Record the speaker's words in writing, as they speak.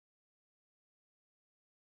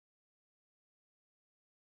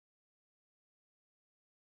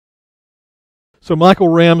So Michael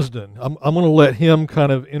Ramsden, I'm going to let him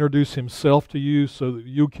kind of introduce himself to you so that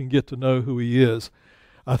you can get to know who he is.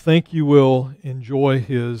 I think you will enjoy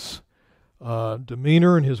his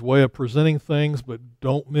demeanor and his way of presenting things, but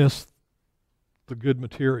don't miss the good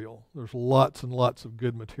material. There's lots and lots of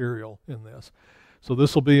good material in this. So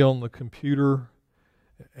this will be on the computer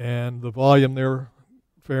and the volume there,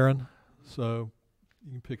 Farron, so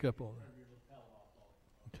you can pick up on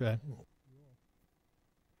it. Okay.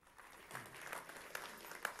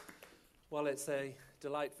 Well, it's a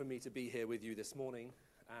delight for me to be here with you this morning,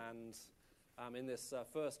 and in this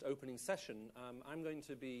first opening session, I'm going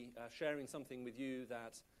to be sharing something with you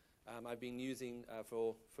that I've been using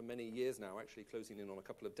for many years now, actually closing in on a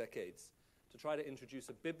couple of decades, to try to introduce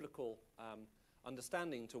a biblical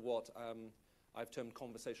understanding to what I've termed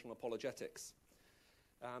conversational apologetics.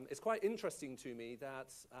 It's quite interesting to me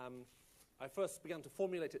that I first began to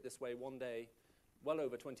formulate it this way one day well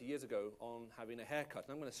over 20 years ago on having a haircut.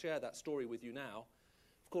 And I'm going to share that story with you now.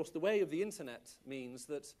 Of course, the way of the internet means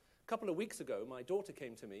that a couple of weeks ago, my daughter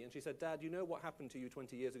came to me and she said, "Dad, you know what happened to you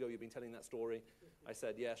 20 years ago? You've been telling that story." I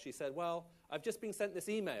said, "Yes." She said, "Well, I've just been sent this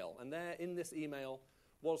email, and there in this email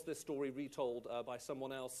was this story retold by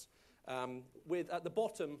someone else with, at the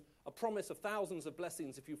bottom, a promise of thousands of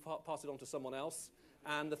blessings if you pass it on to someone else,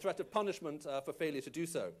 and the threat of punishment for failure to do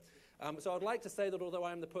so." So I'd like to say that although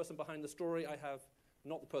I am the person behind the story, I have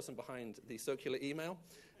not the person behind the circular email.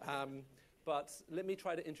 But let me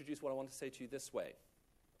try to introduce what I want to say to you this way.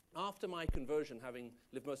 After my conversion, having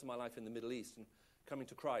lived most of my life in the Middle East and coming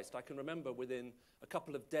to Christ, I can remember within a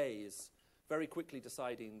couple of days very quickly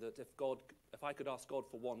deciding that if I could ask God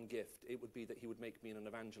for one gift, it would be that he would make me an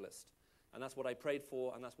evangelist. And that's what I prayed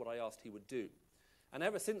for, and that's what I asked he would do. And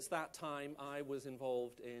ever since that time, I was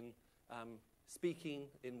involved in speaking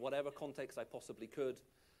in whatever context I possibly could,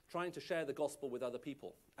 trying to share the gospel with other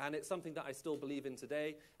people. And it's something that I still believe in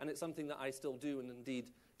today, and it's something that I still do, and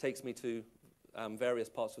indeed takes me to various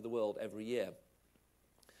parts of the world every year.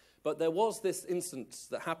 But there was this instance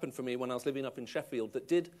that happened for me when I was living up in Sheffield that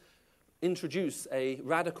did introduce a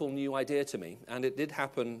radical new idea to me, and it did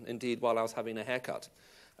happen indeed while I was having a haircut.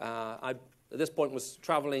 I, at this point, was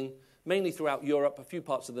traveling mainly throughout Europe, a few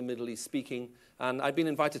parts of the Middle East speaking, and I'd been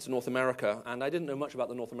invited to North America, and I didn't know much about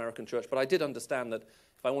the North American church, but I did understand that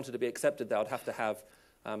if I wanted to be accepted there, I'd have to have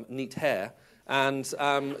neat hair. And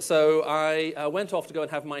so I went off to go and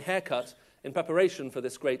have my hair cut in preparation for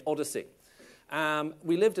this great odyssey.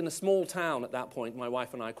 We lived in a small town at that point, my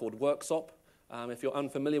wife and I, called Worksop. If you're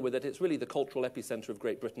unfamiliar with it, it's really the cultural epicenter of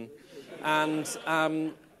Great Britain. And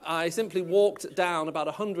I simply walked down about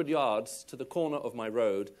 100 yards to the corner of my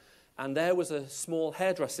road, and there was a small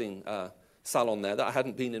hairdressing salon there that I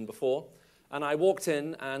hadn't been in before. And I walked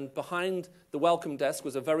in, and behind the welcome desk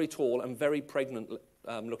was a very tall and very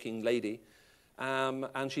pregnant-looking lady.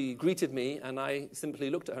 And she greeted me, and I simply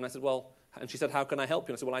looked at her, and I said, "Well," and she said, "How can I help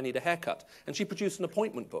you?" And I said, "Well, I need a haircut." And she produced an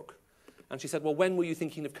appointment book. And she said, "Well, when were you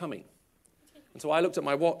thinking of coming?" And so I looked at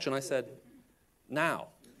my watch, and I said, "Now."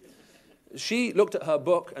 She looked at her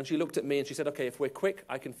book, and she looked at me, and she said, "Okay, if we're quick,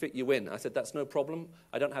 I can fit you in." I said, "That's no problem.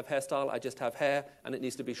 I don't have hairstyle. I just have hair, and it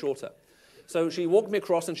needs to be shorter." So she walked me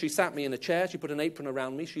across, and she sat me in a chair. She put an apron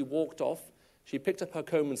around me. She walked off. She picked up her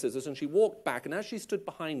comb and scissors, and she walked back. And as she stood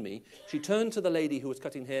behind me, she turned to the lady who was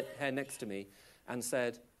cutting hair next to me and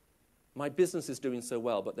said, "My business is doing so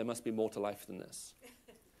well, but there must be more to life than this."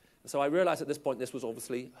 And so I realized at this point this was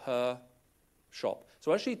obviously her shop.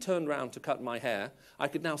 So as she turned round to cut my hair, I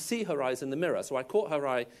could now see her eyes in the mirror. So I caught her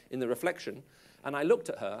eye in the reflection, and I looked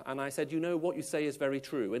at her, and I said, "You know, what you say is very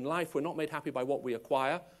true. In life, we're not made happy by what we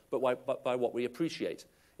acquire, but by what we appreciate."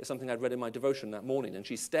 It's something I'd read in my devotion that morning. And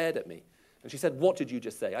she stared at me, and she said, "What did you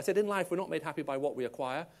just say?" I said, "In life, we're not made happy by what we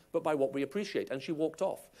acquire, but by what we appreciate." And she walked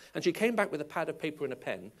off. And she came back with a pad of paper and a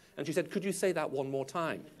pen, and she said, "Could you say that one more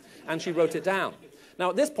time?" And she wrote it down. Now,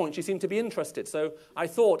 at this point, she seemed to be interested, so I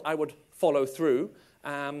thought I would follow through.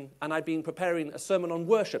 And I'd been preparing a sermon on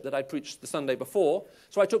worship that I'd preached the Sunday before.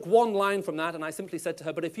 So I took one line from that, and I simply said to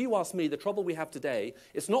her, "But if you ask me, the trouble we have today,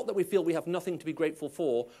 it's not that we feel we have nothing to be grateful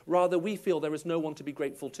for, rather we feel there is no one to be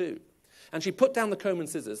grateful to." And she put down the comb and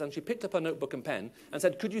scissors, and she picked up her notebook and pen, and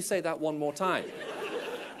said, "Could you say that one more time?"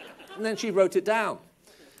 And then she wrote it down.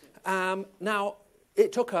 Now,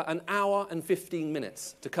 it took her an hour and 15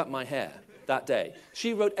 minutes to cut my hair that day.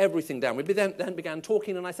 She wrote everything down. We then began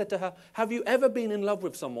talking, and I said to her, "Have you ever been in love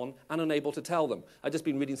with someone and unable to tell them?" I'd just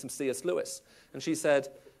been reading some C.S. Lewis. And she said,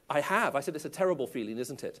 "I have." I said, "It's a terrible feeling,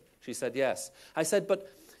 isn't it?" She said, "Yes." I said, "But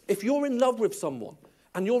if you're in love with someone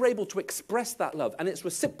and you're able to express that love and it's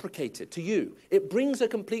reciprocated to you, it brings a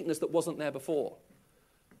completeness that wasn't there before."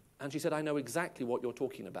 And she said, I know exactly what you're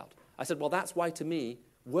talking about. I said, well, that's why to me,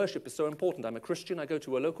 worship is so important. I'm a Christian. I go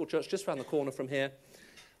to a local church just around the corner from here.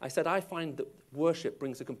 I said, I find that worship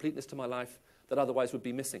brings a completeness to my life that otherwise would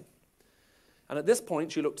be missing. And at this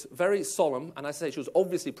point, she looked very solemn, and I say she was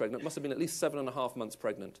obviously pregnant, must have been at least 7.5 months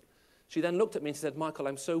pregnant. She then looked at me and said, Michael,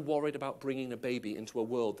 I'm so worried about bringing a baby into a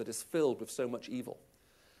world that is filled with so much evil.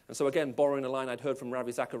 And so again, borrowing a line I'd heard from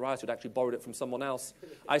Ravi Zacharias, who'd actually borrowed it from someone else,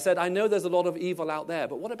 I said, I know there's a lot of evil out there,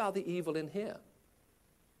 but what about the evil in here?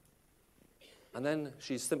 And then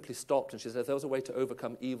she simply stopped and she said, if there was a way to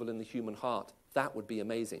overcome evil in the human heart, that would be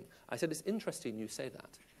amazing. I said, it's interesting you say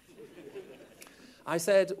that. I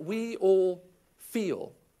said, we all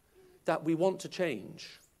feel that we want to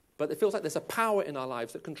change, but it feels like there's a power in our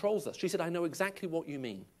lives that controls us. She said, I know exactly what you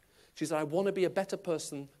mean. She said, I want to be a better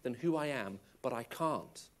person than who I am, but I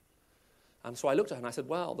can't. And so I looked at her and I said,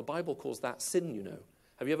 well, the Bible calls that sin, you know.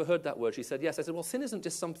 Have you ever heard that word? She said, yes. I said, well, sin isn't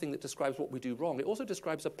just something that describes what we do wrong. It also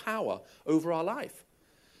describes a power over our life.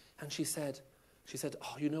 And she said,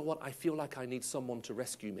 oh, you know what? I feel like I need someone to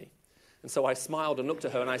rescue me. And so I smiled and looked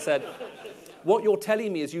at her and I said, what you're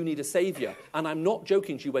telling me is you need a savior. And I'm not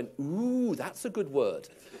joking. She went, ooh, that's a good word.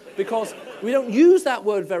 Because we don't use that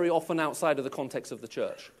word very often outside of the context of the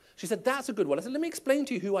church. She said, that's a good word. I said, let me explain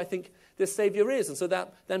to you who I think this Savior is. And so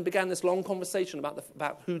that then began this long conversation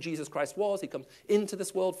about who Jesus Christ was. He comes into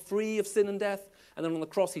this world free of sin and death. And then on the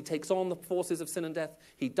cross, he takes on the forces of sin and death.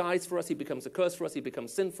 He dies for us. He becomes a curse for us. He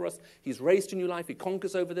becomes sin for us. He's raised to new life. He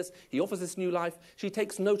conquers over this. He offers this new life. She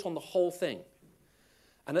takes note on the whole thing.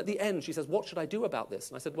 And at the end, she says, what should I do about this?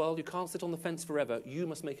 And I said, well, you can't sit on the fence forever. You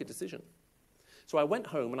must make a decision. So I went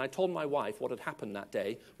home and I told my wife what had happened that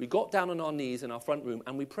day. We got down on our knees in our front room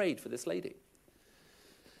and we prayed for this lady.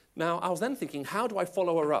 Now, I was then thinking, how do I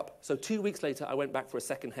follow her up? So 2 weeks later, I went back for a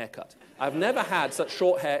second haircut. I've never had such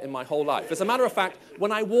short hair in my whole life. As a matter of fact,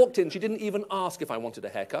 when I walked in, she didn't even ask if I wanted a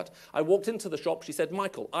haircut. I walked into the shop. She said,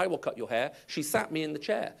 Michael, I will cut your hair. She sat me in the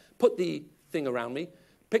chair, put the thing around me,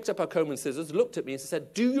 picked up her comb and scissors, looked at me and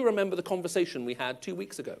said, do you remember the conversation we had 2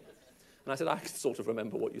 weeks ago? And I said, I sort of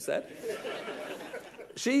remember what you said.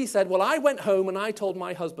 She said, well, I went home and I told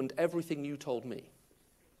my husband everything you told me.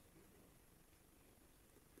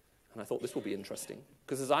 And I thought this will be interesting,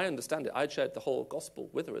 because as I understand it, I'd shared the whole gospel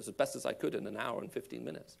with her as best as I could in an hour and 15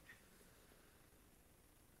 minutes.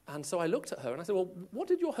 And so I looked at her and I said, well, what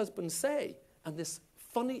did your husband say? And this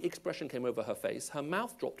funny expression came over her face. Her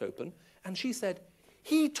mouth dropped open and she said,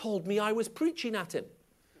 he told me I was preaching at him.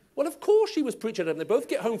 Well, of course she was preaching at him. They both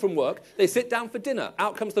get home from work. They sit down for dinner.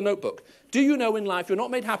 Out comes the notebook. Do you know in life you're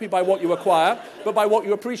not made happy by what you acquire, but by what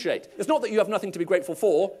you appreciate? It's not that you have nothing to be grateful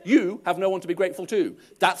for. You have no one to be grateful to.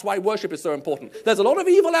 That's why worship is so important. There's a lot of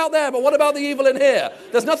evil out there, but what about the evil in here?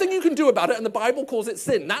 There's nothing you can do about it, and the Bible calls it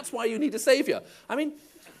sin. That's why you need a savior. I mean,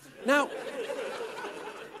 now,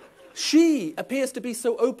 she appears to be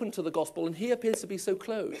so open to the gospel, and he appears to be so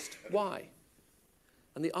closed. Why?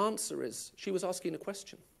 And the answer is, she was asking a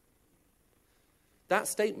question. That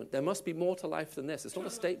statement, there must be more to life than this. It's not a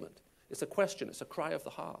statement. It's a question. It's a cry of the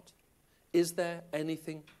heart. Is there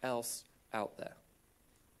anything else out there?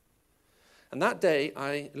 And that day,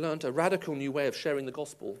 I learned a radical new way of sharing the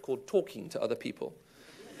gospel called talking to other people.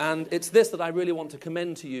 And it's this that I really want to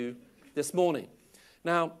commend to you this morning.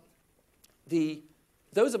 Now,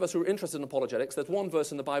 those of us who are interested in apologetics, there's one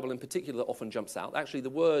verse in the Bible in particular that often jumps out. Actually,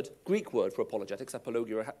 the Greek word for apologetics,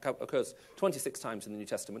 apologia, occurs 26 times in the New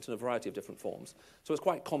Testament in a variety of different forms. So it's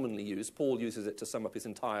quite commonly used. Paul uses it to sum up his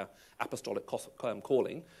entire apostolic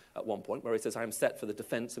calling at one point, where he says, I am set for the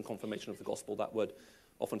defense and confirmation of the gospel. That word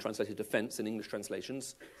often translated defense in English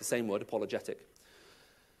translations, the same word, apologetic.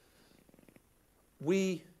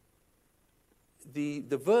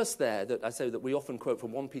 The verse there that I say that we often quote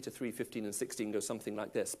from 1 Peter 3:15 and 16 goes something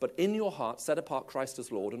like this. But in your heart, set apart Christ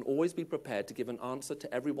as Lord, and always be prepared to give an answer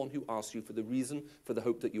to everyone who asks you for the reason for the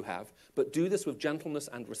hope that you have. But do this with gentleness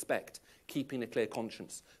and respect, keeping a clear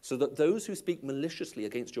conscience, so that those who speak maliciously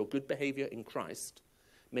against your good behavior in Christ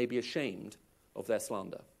may be ashamed of their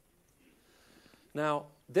slander. Now,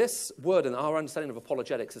 this word and our understanding of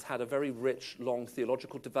apologetics has had a very rich, long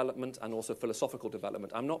theological development and also philosophical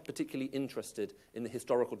development. I'm not particularly interested in the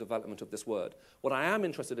historical development of this word. What I am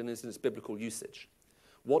interested in is its biblical usage.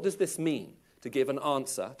 What does this mean to give an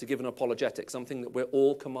answer, to give an apologetic, something that we're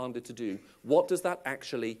all commanded to do? What does that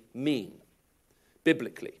actually mean,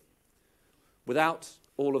 biblically, without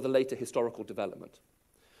all of the later historical development?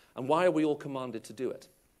 And why are we all commanded to do it?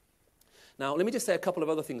 Now, let me just say a couple of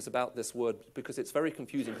other things about this word, because it's very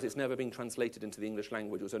confusing, because it's never been translated into the English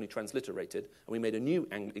language. It was only transliterated, and we made a new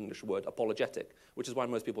English word, apologetic, which is why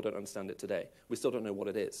most people don't understand it today. We still don't know what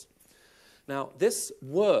it is. Now, this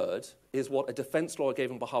word is what a defense lawyer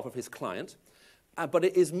gave on behalf of his client, but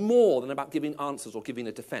it is more than about giving answers or giving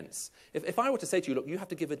a defense. If I were to say to you, look, you have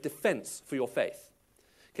to give a defense for your faith.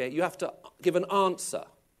 Okay, you have to give an answer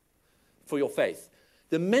for your faith.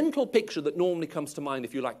 The mental picture that normally comes to mind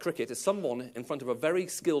if you like cricket is someone in front of a very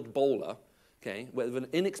skilled bowler, okay, with an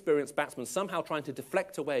inexperienced batsman somehow trying to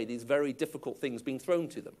deflect away these very difficult things being thrown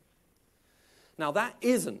to them. Now, that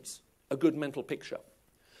isn't a good mental picture.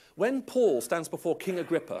 When Paul stands before King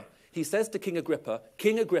Agrippa, he says to King Agrippa,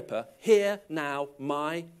 hear now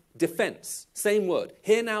my defense. Same word.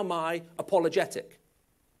 Hear now my apologetic.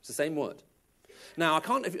 It's the same word. Now, I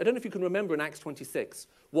don't know if you can remember in Acts 26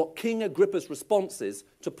 what King Agrippa's response is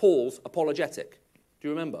to Paul's apologetic. Do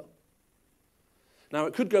you remember? Now,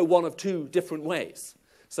 it could go one of two different ways.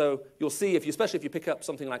 So you'll see, especially if you pick up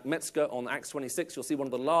something like Metzger on Acts 26, you'll see one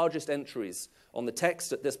of the largest entries on the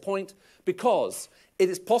text at this point, because it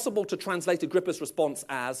is possible to translate Agrippa's response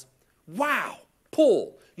as, wow,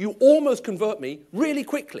 Paul, you almost convert me really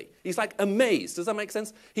quickly. He's like amazed. Does that make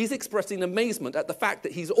sense? He's expressing amazement at the fact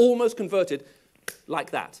that he's almost converted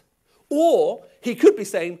like that. Or he could be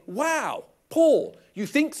saying, wow, Paul, you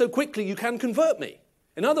think so quickly you can convert me.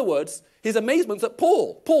 In other words, his amazement's at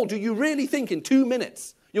Paul, do you really think in 2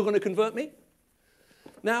 minutes you're going to convert me?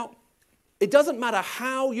 Now, it doesn't matter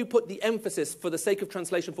how you put the emphasis for the sake of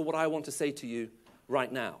translation for what I want to say to you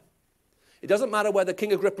right now. It doesn't matter whether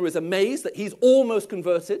King Agrippa is amazed that he's almost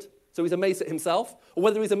converted, so he's amazed at himself, or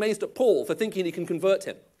whether he's amazed at Paul for thinking he can convert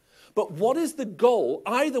him. But what is the goal,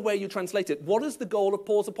 either way you translate it, what is the goal of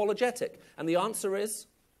Paul's apologetic? And the answer is,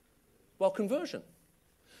 well, conversion.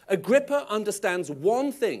 Agrippa understands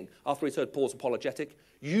one thing after he's heard Paul's apologetic: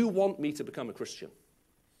 you want me to become a Christian.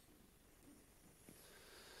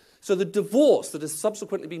 So the divorce that has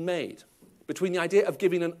subsequently been made between the idea of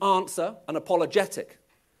giving an answer, an apologetic,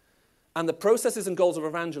 and the processes and goals of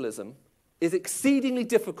evangelism is exceedingly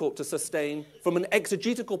difficult to sustain from an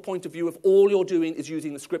exegetical point of view if all you're doing is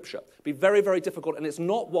using the scripture. It'd be very, very difficult, and it's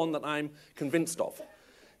not one that I'm convinced of.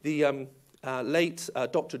 The late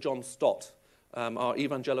Dr. John Stott, our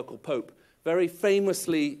evangelical pope, very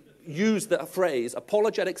famously used the phrase,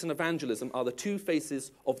 apologetics and evangelism are the two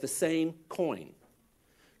faces of the same coin.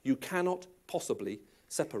 You cannot possibly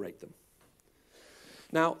separate them.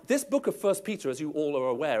 Now, this book of 1 Peter, as you all are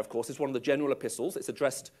aware, of course, is one of the general epistles. It's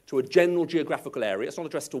addressed to a general geographical area. It's not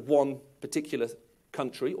addressed to one particular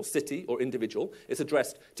country or city or individual. It's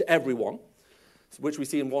addressed to everyone, which we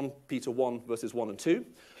see in 1 Peter 1, verses 1 and 2.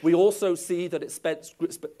 We also see that it's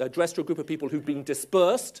addressed to a group of people who've been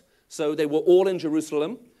dispersed, so they were all in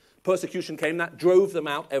Jerusalem. Persecution came, that drove them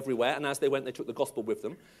out everywhere, and as they went, they took the gospel with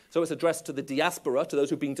them. So it's addressed to the diaspora, to those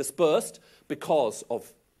who've been dispersed because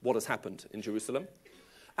of what has happened in Jerusalem.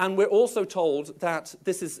 And we're also told that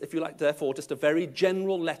this is, if you like, therefore, just a very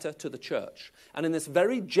general letter to the church. And in this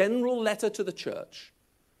very general letter to the church,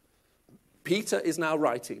 Peter is now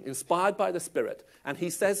writing, inspired by the Spirit, and he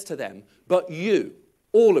says to them, but you,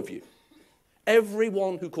 all of you,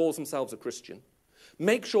 everyone who calls themselves a Christian,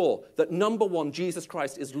 make sure that, number one, Jesus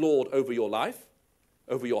Christ is Lord over your life,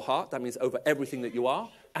 over your heart, that means over everything that you are,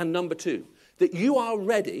 and number two, that you are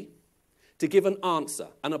ready to give an answer,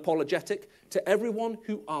 an apologetic, to everyone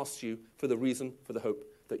who asks you for the reason for the hope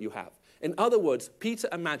that you have. In other words, Peter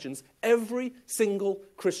imagines every single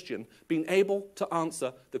Christian being able to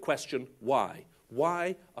answer the question, why?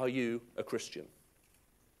 Why are you a Christian?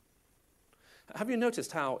 Have you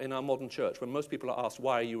noticed how in our modern church, when most people are asked,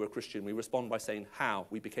 why are you a Christian, we respond by saying how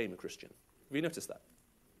we became a Christian? Have you noticed that?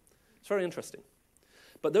 It's very interesting.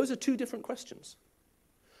 But those are two different questions.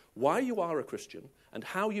 Why you are a Christian and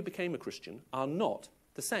how you became a Christian are not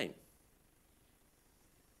the same.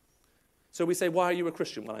 So we say, why are you a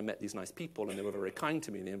Christian? Well, I met these nice people, and they were very kind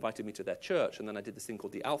to me, and they invited me to their church, and then I did this thing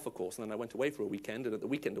called the Alpha Course, and then I went away for a weekend, and at the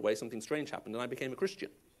weekend away, something strange happened, and I became a Christian.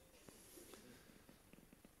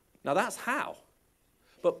 Now, that's how.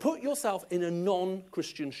 But put yourself in a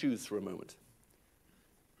non-Christian shoes for a moment.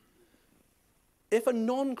 If a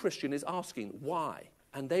non-Christian is asking why,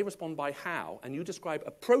 and they respond by how, and you describe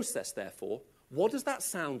a process, therefore, what does that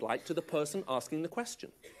sound like to the person asking the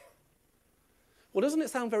question? Well, doesn't it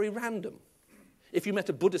sound very random? If you met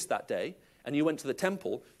a Buddhist that day and you went to the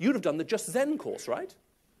temple, you'd have done the Just Zen course, right?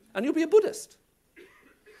 And you'll be a Buddhist.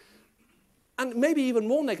 And maybe even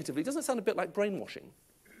more negatively, doesn't it sound a bit like brainwashing?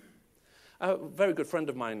 A very good friend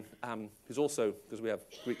of mine, who's also, because we have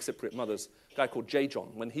Greek Cypriot mothers, a guy called J. John,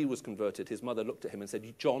 when he was converted, his mother looked at him and said,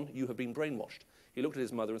 John, you have been brainwashed. He looked at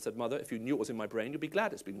his mother and said, Mother, if you knew what was in my brain, you'd be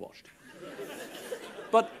glad it's been washed.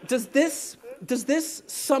 But does this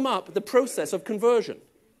sum up the process of conversion?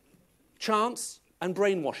 Chance, and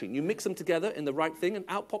brainwashing. You mix them together in the right thing and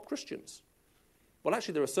out pop Christians. Well,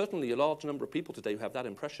 actually, there are certainly a large number of people today who have that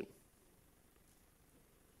impression.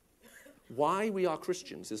 Why we are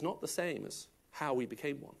Christians is not the same as how we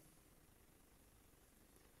became one.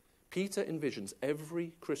 Peter envisions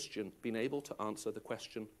every Christian being able to answer the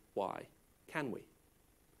question, why? Can we?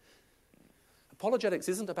 Apologetics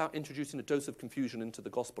isn't about introducing a dose of confusion into the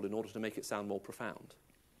gospel in order to make it sound more profound.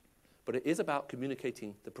 But it is about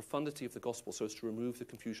communicating the profundity of the gospel so as to remove the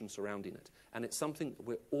confusion surrounding it. And it's something that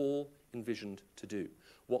we're all envisioned to do.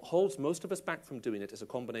 What holds most of us back from doing it is a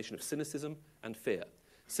combination of cynicism and fear.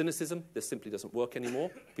 Cynicism, this simply doesn't work anymore.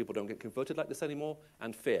 People don't get converted like this anymore.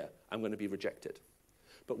 And fear, I'm going to be rejected.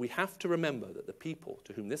 But we have to remember that the people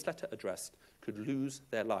to whom this letter addressed could lose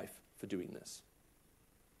their life for doing this.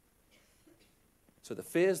 So the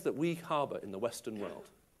fears that we harbor in the Western world,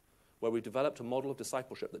 where we've developed a model of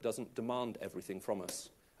discipleship that doesn't demand everything from us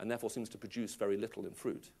and therefore seems to produce very little in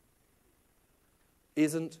fruit,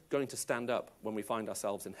 isn't going to stand up when we find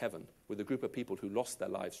ourselves in heaven with a group of people who lost their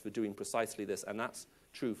lives for doing precisely this. And that's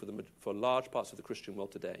true for large parts of the Christian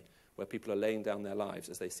world today, where people are laying down their lives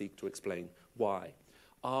as they seek to explain why.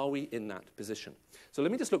 Are we in that position? So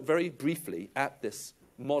let me just look very briefly at this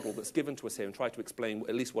model that's given to us here and try to explain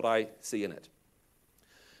at least what I see in it.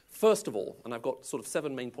 First of all, and I've got sort of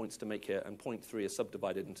 7 main points to make here, and point 3 is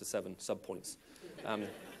subdivided into 7 subpoints.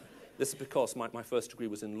 This is because my first degree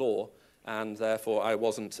was in law, and therefore I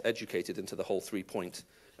wasn't educated into the whole 3-point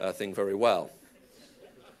thing very well.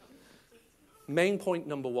 Main point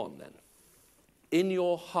number 1, then. In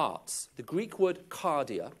your hearts, the Greek word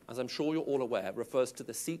cardia, as I'm sure you're all aware, refers to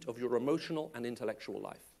the seat of your emotional and intellectual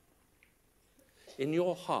life. In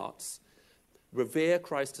your hearts, revere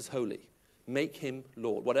Christ as holy. Make him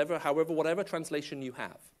Lord. Whatever translation you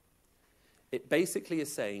have. It basically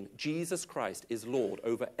is saying Jesus Christ is Lord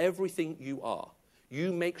over everything you are.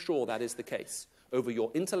 You make sure that is the case over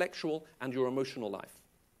your intellectual and your emotional life.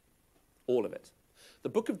 All of it. The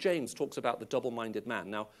book of James talks about the double-minded man.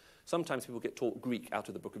 Now, sometimes people get taught Greek out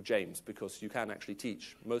of the book of James because you can actually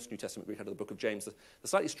teach most New Testament Greek out of the book of James. The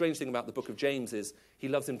slightly strange thing about the book of James is he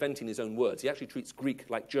loves inventing his own words. He actually treats Greek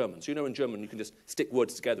like German. So you know in German you can just stick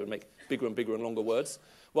words together and make bigger and bigger and longer words.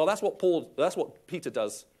 Well, that's what Peter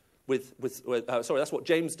does that's what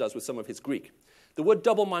James does with some of his Greek. The word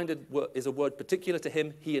double-minded is a word particular to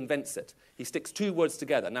him. He invents it. He sticks 2 words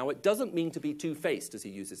together. Now, it doesn't mean to be two-faced as he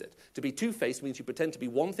uses it. To be two-faced means you pretend to be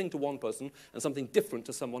one thing to one person and something different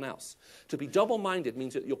to someone else. To be double-minded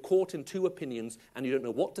means that you're caught in 2 opinions and you don't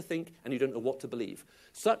know what to think and you don't know what to believe.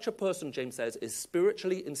 Such a person, James says, is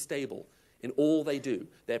spiritually unstable in all they do.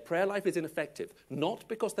 Their prayer life is ineffective, not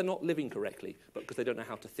because they're not living correctly, but because they don't know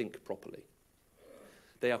how to think properly.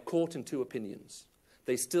 They are caught in 2 opinions.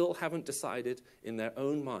 They still haven't decided in their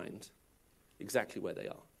own mind exactly where they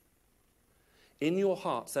are. In your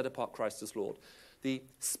heart, set apart Christ as Lord. The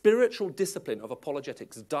spiritual discipline of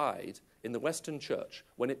apologetics died in the Western church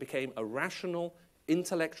when it became a rational,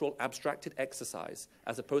 intellectual, abstracted exercise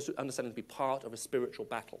as opposed to understanding to be part of a spiritual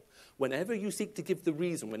battle. Whenever you seek to give the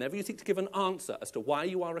reason, whenever you seek to give an answer as to why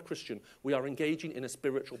you are a Christian, we are engaging in a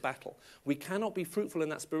spiritual battle. We cannot be fruitful in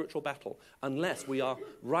that spiritual battle unless we are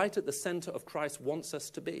right at the center of Christ wants us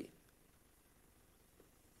to be.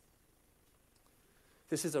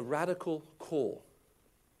 This is a radical call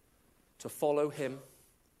to follow him,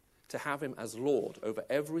 to have him as Lord over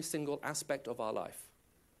every single aspect of our life,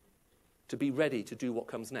 to be ready to do what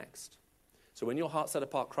comes next. So when your heart set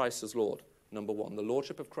apart Christ as Lord, number 1, the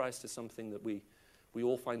Lordship of Christ is something that we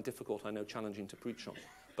all find difficult, I know, challenging to preach on.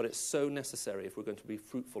 But it's so necessary if we're going to be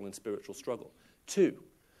fruitful in spiritual struggle. 2,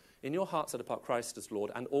 in your heart set apart Christ as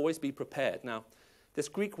Lord and always be prepared. Now, this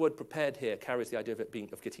Greek word prepared here carries the idea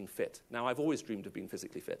of getting fit. Now, I've always dreamed of being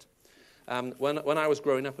physically fit. When I was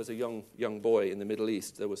growing up as a young boy in the Middle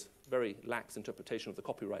East, there was very lax interpretation of the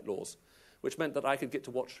copyright laws, which meant that I could get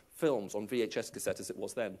to watch films on VHS cassette, as it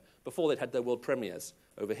was then, before they'd had their world premieres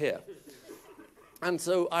over here. And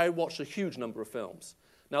so I watched a huge number of films.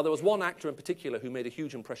 Now, there was one actor in particular who made a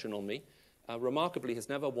huge impression on me. Remarkably, has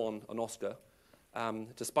never won an Oscar,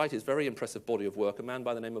 despite his very impressive body of work, a man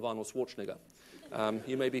by the name of Arnold Schwarzenegger.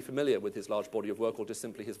 You may be familiar with his large body of work or just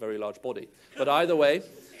simply his very large body. But either way,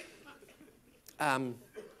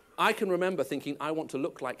 I can remember thinking, I want to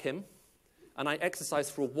look like him, and I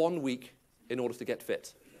exercised for 1 week in order to get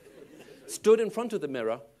fit. Stood in front of the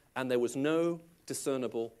mirror, and there was no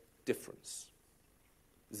discernible difference.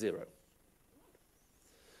 0.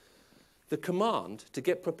 The command to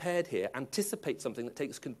get prepared here anticipates something that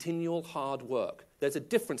takes continual hard work. There's a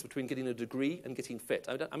difference between getting a degree and getting fit.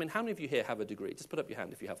 I mean, how many of you here have a degree? Just put up your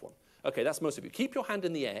hand if you have one. Okay, that's most of you. Keep your hand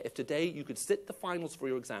in the air if today you could sit the finals for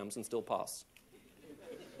your exams and still pass.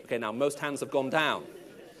 Okay, now most hands have gone down.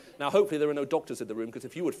 Now, hopefully there are no doctors in the room, because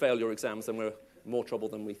if you would fail your exams, then we're in more trouble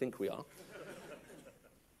than we think we are.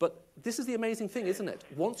 But this is the amazing thing, isn't it?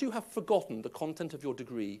 Once you have forgotten the content of your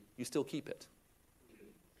degree, you still keep it.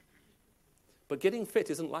 But getting fit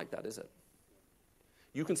isn't like that, is it?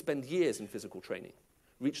 You can spend years in physical training,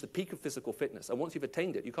 reach the peak of physical fitness, and once you've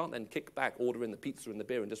attained it, you can't then kick back, order in the pizza and the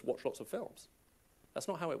beer, and just watch lots of films. That's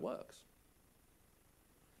not how it works.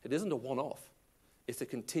 It isn't a one-off. It's a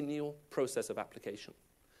continual process of application.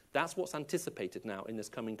 That's what's anticipated now in this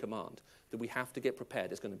coming command, that we have to get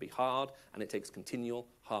prepared. It's going to be hard, and it takes continual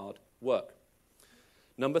hard work.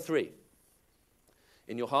 Number 3.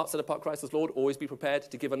 In your heart set apart Christ as Lord, always be prepared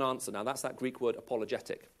to give an answer. Now, that's that Greek word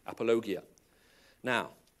apologetic, apologia. Now,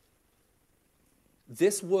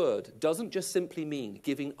 this word doesn't just simply mean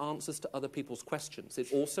giving answers to other people's questions.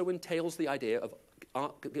 It also entails the idea of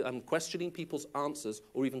questioning people's answers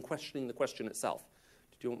or even questioning the question itself.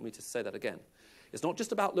 Do you want me to say that again? It's not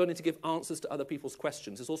just about learning to give answers to other people's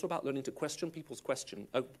questions. It's also about learning to question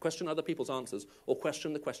other people's answers or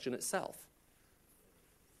question the question itself.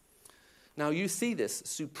 Now, you see this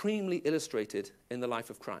supremely illustrated in the life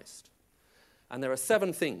of Christ. And there are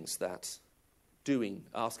 7 things that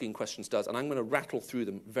asking questions does, and I'm going to rattle through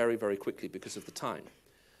them very, very quickly because of the time.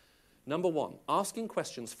 Number 1, asking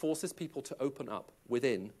questions forces people to open up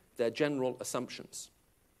within their general assumptions.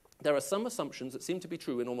 There are some assumptions that seem to be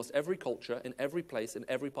true in almost every culture, in every place, in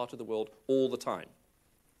every part of the world, all the time.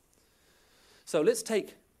 So let's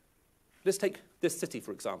take this city,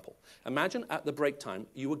 for example. Imagine at the break time,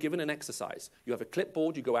 you were given an exercise. You have a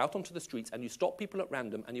clipboard, you go out onto the streets, and you stop people at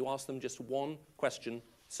random, and you ask them just one question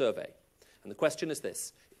survey. And the question is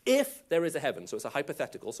this: if there is a heaven, so it's a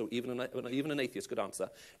hypothetical, so even an atheist could answer,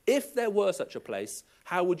 if there were such a place,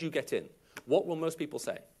 how would you get in? What will most people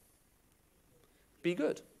say? Be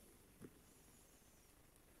good.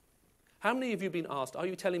 How many of you have been asked, are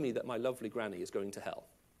you telling me that my lovely granny is going to hell?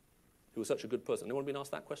 Who was such a good person. Anyone been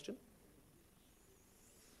asked that question?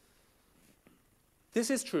 This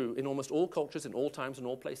is true in almost all cultures, in all times, and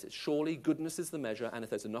all places. Surely goodness is the measure, and if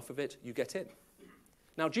there's enough of it, you get in.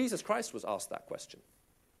 Now, Jesus Christ was asked that question.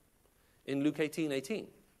 In Luke 18:18,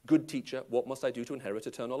 good teacher, what must I do to inherit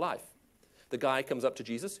eternal life? The guy comes up to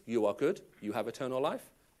Jesus, you are good, you have eternal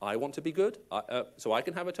life. I want to be good, so I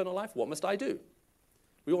can have eternal life. What must I do?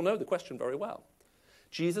 We all know the question very well.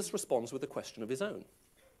 Jesus responds with a question of his own.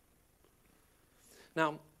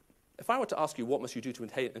 Now, if I were to ask you, what must you do to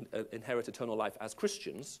inherit eternal life as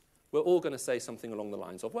Christians, we're all going to say something along the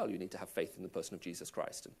lines of, well, you need to have faith in the person of Jesus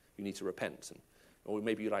Christ, and you need to repent, or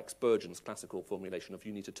maybe you like Spurgeon's classical formulation of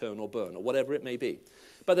you need to turn or burn, or whatever it may be.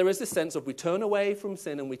 But there is this sense of we turn away from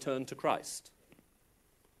sin and we turn to Christ.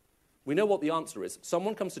 We know what the answer is.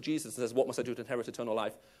 Someone comes to Jesus and says, what must I do to inherit eternal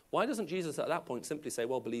life? Why doesn't Jesus at that point simply say,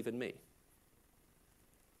 well, believe in me?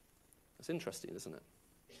 That's interesting, isn't it?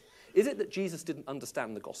 Is it that Jesus didn't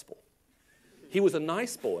understand the gospel? He was a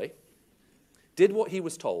nice boy, did what he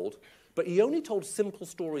was told, but he only told simple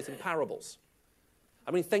stories and parables.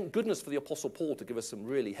 I mean, thank goodness for the Apostle Paul to give us some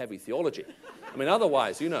really heavy theology. I mean,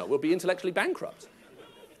 otherwise, we'll be intellectually bankrupt.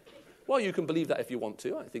 Well, you can believe that if you want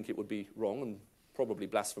to. I think it would be wrong and probably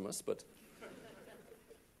blasphemous, but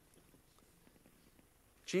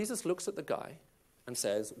Jesus looks at the guy and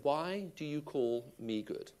says, why do you call me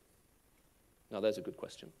good? Now, there's a good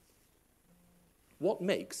question. What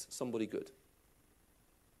makes somebody good?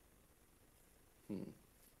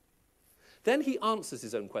 Then he answers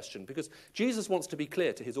his own question, because Jesus wants to be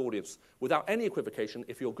clear to his audience, without any equivocation,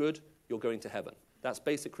 if you're good, you're going to heaven. That's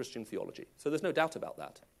basic Christian theology. So there's no doubt about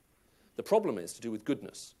that. The problem is to do with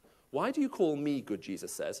goodness. Why do you call me good,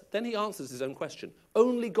 Jesus says? Then he answers his own question.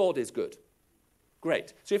 Only God is good.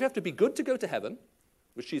 Great. So if you have to be good to go to heaven,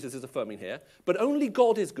 which Jesus is affirming here, but only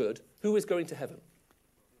God is good, who is going to heaven?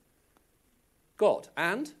 God.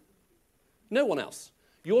 And no one else.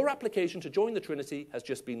 Your application to join the Trinity has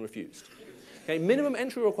just been refused. Okay, minimum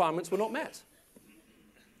entry requirements were not met.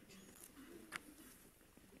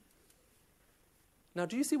 Now,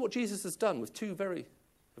 do you see what Jesus has done with a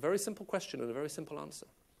very simple question and a very simple answer?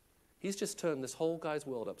 He's just turned this whole guy's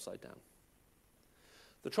world upside down.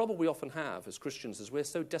 The trouble we often have as Christians is we're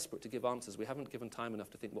so desperate to give answers, we haven't given time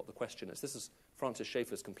enough to think what the question is. This is Francis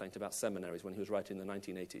Schaeffer's complaint about seminaries when he was writing in the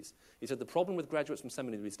 1980s. He said the problem with graduates from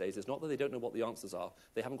seminary these days is not that they don't know what the answers are,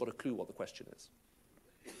 they haven't got a clue what the question is.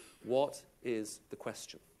 What is the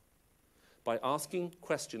question? By asking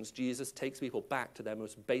questions, Jesus takes people back to their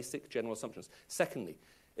most basic general assumptions. Secondly,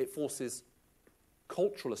 it forces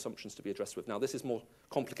cultural assumptions to be addressed with. Now, this is more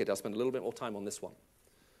complicated. I'll spend a little bit more time on this one.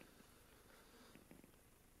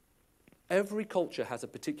 Every culture has a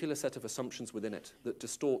particular set of assumptions within it that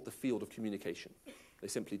distort the field of communication. They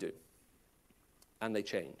simply do. And they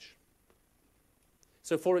change.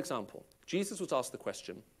 So, for example, Jesus was asked the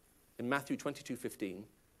question in Matthew 22:15,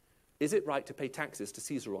 is it right to pay taxes to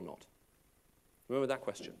Caesar or not? Remember that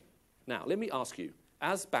question? Now, let me ask you,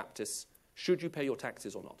 as Baptists, should you pay your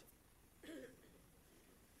taxes or not?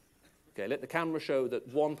 Okay, let the camera show that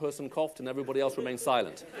one person coughed and everybody else remained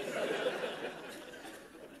silent.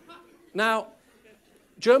 Now,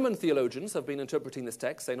 German theologians have been interpreting this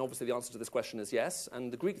text, saying obviously the answer to this question is yes,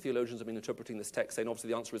 and the Greek theologians have been interpreting this text, saying obviously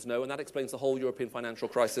the answer is no, and that explains the whole European financial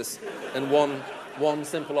crisis in one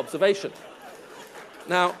simple observation.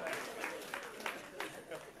 Now,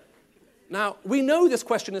 we know this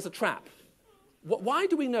question is a trap. Why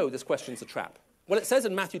do we know this question is a trap? Well, it says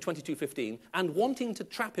in Matthew 22:15, and wanting to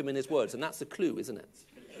trap him in his words, and that's a clue, isn't it?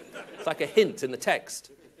 It's like a hint in the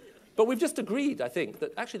text. But we've just agreed, I think,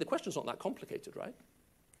 that actually the question's not that complicated, right?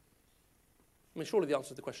 I mean, surely the answer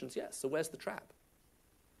to the question is yes, so where's the trap?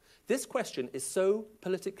 This question is so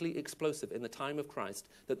politically explosive in the time of Christ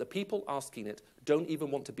that the people asking it don't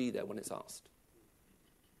even want to be there when it's asked.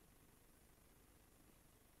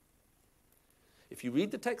 If you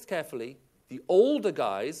read the text carefully, the older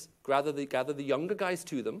guys gather the younger guys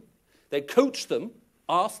to them, they coach them,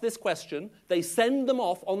 ask this question, they send them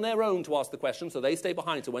off on their own to ask the question, so they stay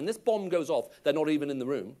behind. So when this bomb goes off, they're not even in the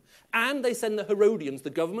room. And they send the Herodians, the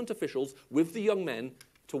government officials, with the young men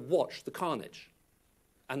to watch the carnage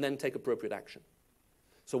and then take appropriate action.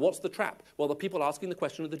 So what's the trap? Well, the people asking the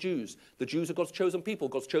question are the Jews. The Jews are God's chosen people.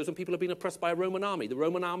 God's chosen people have been oppressed by a Roman army. The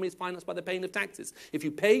Roman army is financed by the paying of taxes. If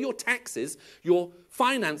you pay your taxes, you're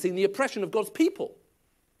financing the oppression of God's people.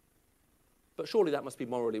 But surely that must be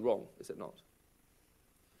morally wrong, is it not?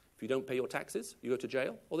 If you don't pay your taxes, you go to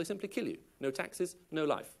jail, or they simply kill you. No taxes, no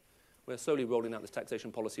life. We're slowly rolling out this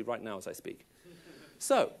taxation policy right now as I speak.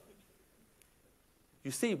 So,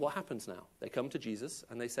 you see what happens now. They come to Jesus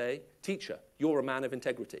and they say, teacher, you're a man of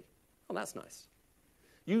integrity. Oh, that's nice.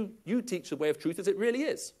 You teach the way of truth as it really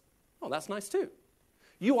is. Oh, that's nice too.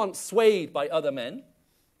 You aren't swayed by other men.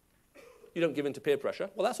 You don't give in to peer pressure.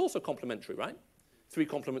 Well, that's also complimentary, right? 3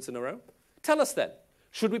 compliments in a row. Tell us then,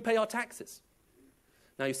 should we pay our taxes?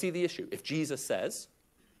 Now, you see the issue. If Jesus says,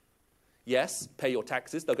 yes, pay your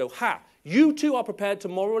taxes, they'll go, ha, you too are prepared to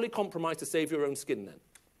morally compromise to save your own skin then.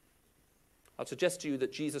 I'd suggest to you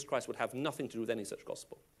that Jesus Christ would have nothing to do with any such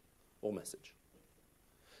gospel or message.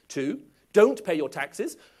 2, don't pay your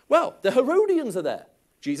taxes. Well, the Herodians are there.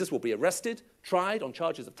 Jesus will be arrested, tried on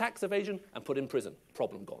charges of tax evasion, and put in prison.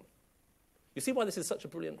 Problem gone. You see why this is such a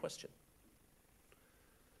brilliant question?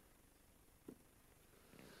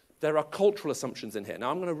 There are cultural assumptions in here.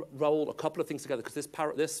 Now, I'm going to roll a couple of things together because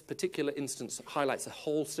this particular instance highlights a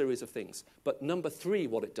whole series of things. But number 3,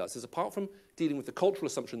 what it does is, apart from dealing with the cultural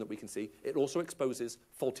assumption that we can see, it also exposes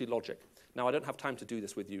faulty logic. Now, I don't have time to do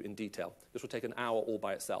this with you in detail. This will take an hour all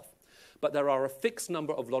by itself. But there are a fixed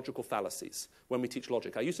number of logical fallacies when we teach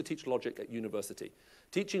logic. I used to teach logic at university.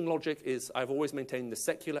 Teaching logic is, I've always maintained, the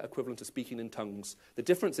secular equivalent to speaking in tongues. The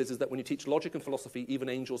difference is that when you teach logic and philosophy, even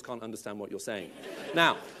angels can't understand what you're saying.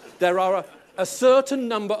 Now, there are a certain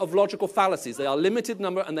number of logical fallacies. They are a limited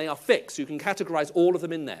number and they are fixed. You can categorize all of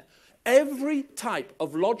them in there. Every type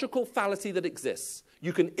of logical fallacy that exists,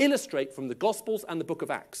 you can illustrate from the Gospels and the book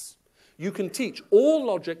of Acts. You can teach all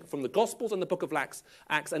logic from the Gospels and the book of Acts,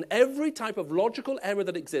 and every type of logical error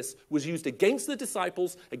that exists was used against the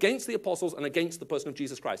disciples, against the apostles, and against the person of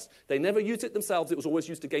Jesus Christ. They never used it themselves. It was always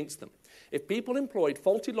used against them. If people employed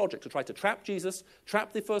faulty logic to try to trap Jesus,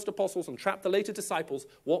 trap the first apostles, and trap the later disciples,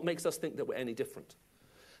 what makes us think that we're any different?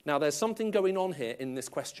 Now, there's something going on here in this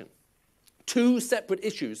question. 2 separate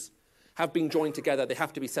issues have been joined together. They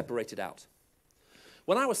have to be separated out.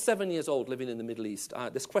 When I was 7 years old living in the Middle East,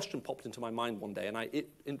 this question popped into my mind one day, and I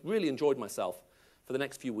really enjoyed myself for the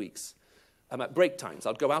next few weeks. At break times,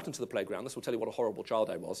 I'd go out into the playground. This will tell you what a horrible child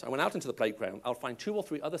I was. I went out into the playground. I'd find 2 or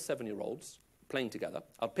 3 other 7-year-olds playing together.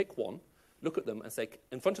 I'd pick one, look at them, and say,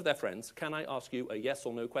 in front of their friends, can I ask you a yes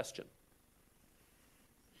or no question?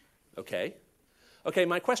 Okay. Okay,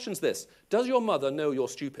 my question's this. Does your mother know you're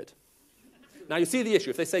stupid? Now, you see the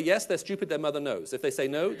issue. If they say yes, they're stupid, their mother knows. If they say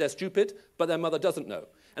no, they're stupid, but their mother doesn't know.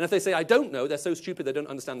 And if they say, I don't know, they're so stupid they don't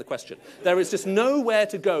understand the question. There is just nowhere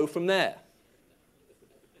to go from there.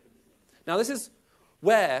 Now, this is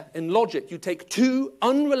where, in logic, you take two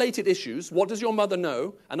unrelated issues, what does your mother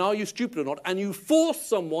know, and are you stupid or not, and you force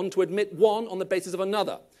someone to admit one on the basis of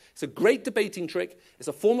another. It's a great debating trick. It's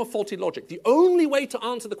a form of faulty logic. The only way to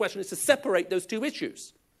answer the question is to separate those two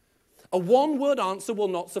issues. A one-word answer will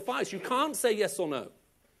not suffice. You can't say yes or no.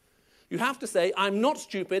 You have to say, I'm not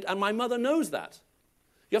stupid, and my mother knows that.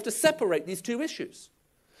 You have to separate these two issues.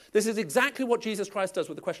 This is exactly what Jesus Christ does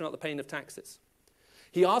with the question about the paying of taxes.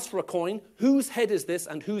 He asks for a coin. Whose head is this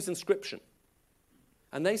and whose inscription?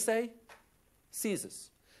 And they say, Caesar's.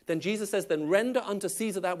 Then Jesus says, then render unto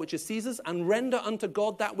Caesar that which is Caesar's, and render unto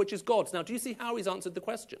God that which is God's. Now, do you see how he's answered the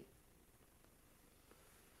question?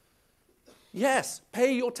 Yes,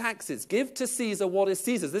 pay your taxes. Give to Caesar what is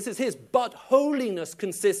Caesar's. This is his. But holiness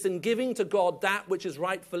consists in giving to God that which is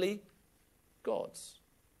rightfully God's.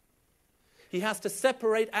 He has to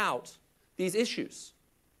separate out these issues.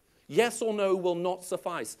 Yes or no will not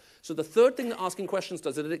suffice. So the third thing that asking questions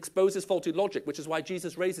does is it exposes faulty logic, which is why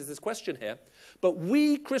Jesus raises this question here. But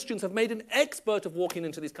we Christians have made an expert of walking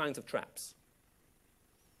into these kinds of traps.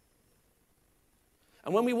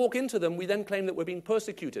 And when we walk into them, we then claim that we're being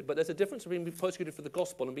persecuted. But there's a difference between being persecuted for the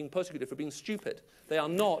gospel and being persecuted for being stupid. They are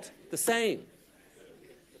not the same.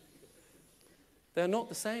 They are not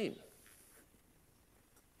the same.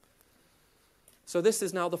 So this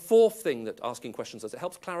is now the fourth thing that asking questions does. It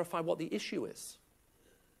helps clarify what the issue is.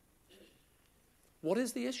 What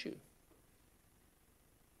is the issue?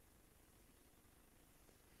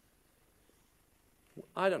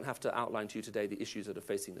 I don't have to outline to you today the issues that are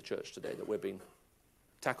facing the church today that we're being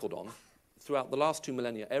tackled on. Throughout the last 2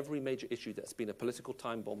 millennia, every major issue that's been a political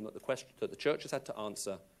time bomb that the church has had to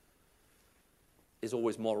answer is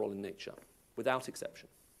always moral in nature, without exception.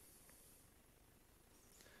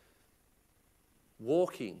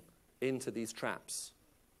 Walking into these traps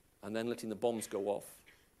and then letting the bombs go off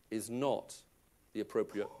is not the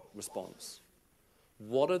appropriate response.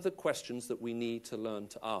 What are the questions that we need to learn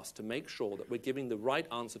to ask to make sure that we're giving the right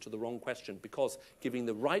answer to the wrong question? Because giving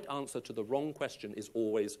the right answer to the wrong question is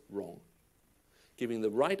always wrong. Giving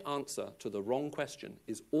the right answer to the wrong question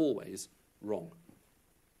is always wrong.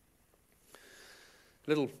 A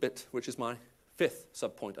little bit, which is my fifth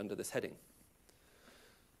subpoint under this heading.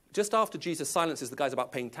 Just after Jesus silences the guys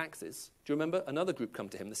about paying taxes, do you remember another group come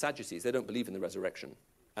to him, the Sadducees? They don't believe in the resurrection.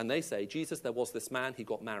 And they say, Jesus, there was this man, he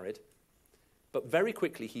got married, but very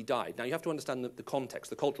quickly he died. Now you have to understand the context,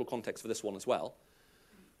 the cultural context for this one as well.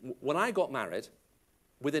 When I got married,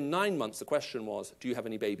 within 9 months the question was, do you have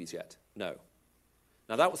any babies yet? No.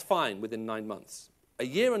 Now that was fine within 9 months. A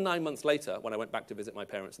year and 9 months later, when I went back to visit my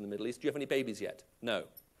parents in the Middle East, do you have any babies yet? No.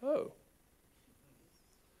 Oh.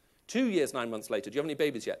 2 years, 9 months later, do you have any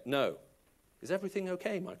babies yet? No. Is everything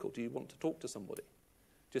okay, Michael? Do you want to talk to somebody?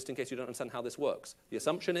 Just in case you don't understand how this works. The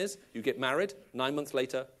assumption is you get married, 9 months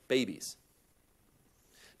later, babies.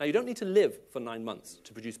 Now, you don't need to live for 9 months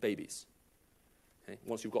to produce babies, okay,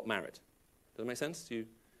 once you've got married. Does that make sense?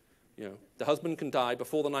 The husband can die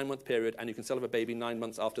before the 9-month period, and you can still have a baby 9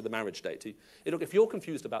 months after the marriage date. If you're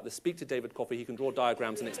confused about this, speak to David Coffey. He can draw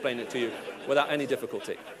diagrams and explain it to you without any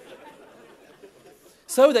difficulty.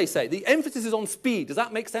 So they say, the emphasis is on speed. Does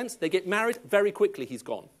that make sense? They get married, very quickly he's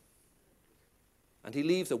gone. And he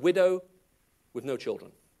leaves a widow with no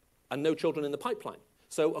children, and no children in the pipeline.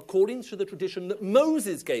 So according to the tradition that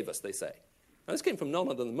Moses gave us, they say, now this came from none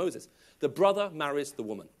other than Moses, the brother marries the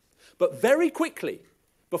woman. But very quickly,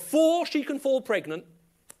 before she can fall pregnant,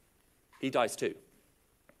 he dies too.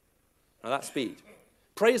 Now that's speed.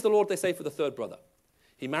 Praise the Lord, they say, for the third brother.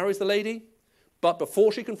 He marries the lady, but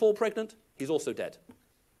before she can fall pregnant, he's also dead.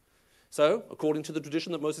 So, according to the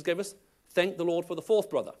tradition that Moses gave us, thank the Lord for the fourth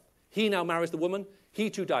brother. He now marries the woman. He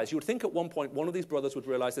too dies. You would think at one point one of these brothers would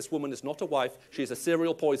realize this woman is not a wife. She is a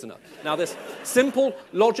serial poisoner. Now, this simple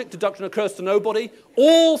logic deduction occurs to nobody.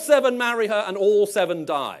 All 7 marry her and all 7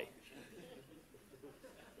 die.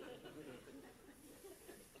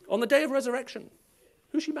 On the day of resurrection,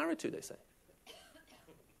 who's she married to, they say?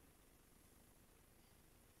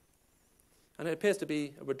 And it appears to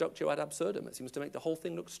be a reductio ad absurdum. It seems to make the whole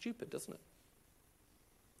thing look stupid, doesn't it?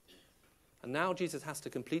 And now Jesus has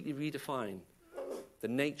to completely redefine the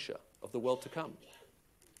nature of the world to come.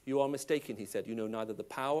 You are mistaken, he said. You know neither the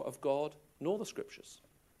power of God nor the Scriptures.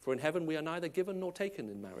 For in heaven we are neither given nor taken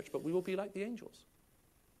in marriage, but we will be like the angels.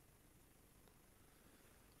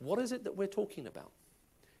 What is it that we're talking about?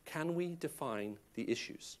 Can we define the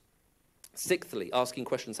issues? Sixthly, asking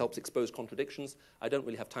questions helps expose contradictions. I don't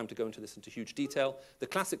really have time to go into this into huge detail. The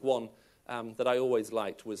classic one that I always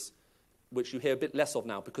liked was, which you hear a bit less of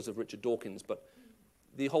now because of Richard Dawkins, but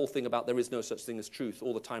the whole thing about there is no such thing as truth,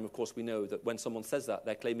 all the time, of course, we know that when someone says that,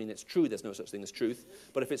 they're claiming it's true there's no such thing as truth.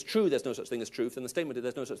 But if it's true there's no such thing as truth, then the statement that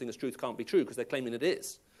there's no such thing as truth can't be true because they're claiming it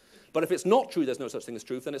is. But if it's not true there's no such thing as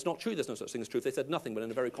truth, then it's not true there's no such thing as truth. They said nothing, but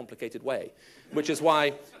in a very complicated way, which is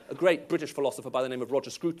why a great British philosopher by the name of Roger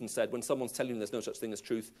Scruton said, when someone's telling you there's no such thing as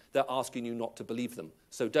truth, they're asking you not to believe them.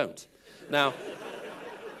 So don't. Now,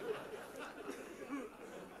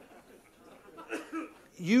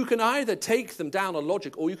 you can either take them down a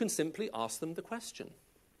logic or you can simply ask them the question,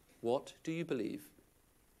 what do you believe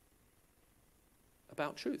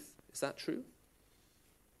about truth? Is that true?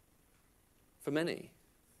 For many,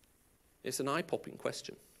 it's an eye-popping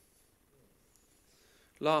question.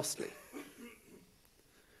 Lastly,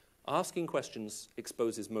 asking questions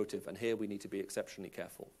exposes motive, and here we need to be exceptionally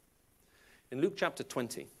careful. In Luke chapter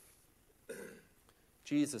 20,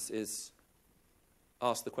 Jesus is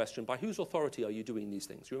asked the question, by whose authority are you doing these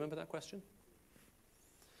things? You remember that question?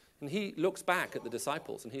 And he looks back at the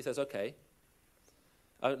disciples and he says, okay,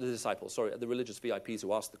 the religious VIPs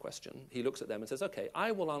who asked the question, he looks at them and says, okay,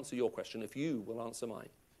 I will answer your question if you will answer mine.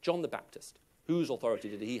 John the Baptist, whose authority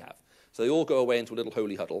did he have? So they all go away into a little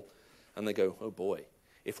holy huddle and they go, oh boy,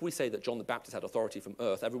 if we say that John the Baptist had authority from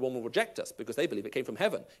earth, everyone will reject us because they believe it came from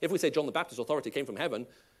heaven. If we say John the Baptist's authority came from heaven,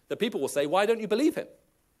 the people will say, why don't you believe him?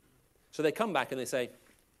 So they come back and they say,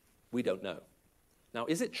 we don't know. Now,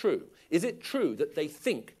 is it true? Is it true that they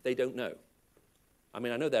think they don't know? I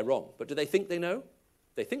mean, I know they're wrong, but do they think they know?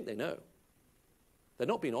 They think they know. They're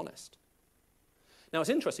not being honest. Now, it's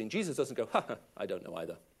interesting. Jesus doesn't go, ha, I don't know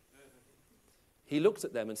either. He looks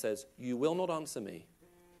at them and says, you will not answer me,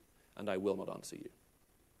 and I will not answer you.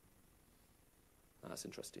 Now, that's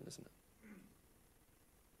interesting, isn't it?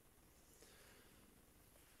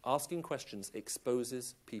 Asking questions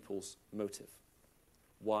exposes people's motive.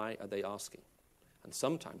 Why are they asking? And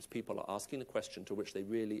sometimes people are asking a question to which they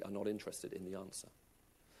really are not interested in the answer.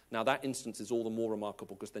 Now, that instance is all the more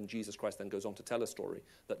remarkable because then Jesus Christ then goes on to tell a story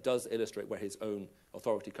that does illustrate where his own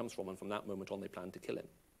authority comes from, and from that moment on they plan to kill him.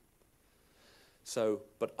 So,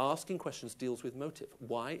 but asking questions deals with motive.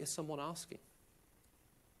 Why is someone asking?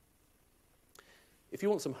 If you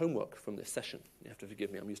want some homework from this session, you have to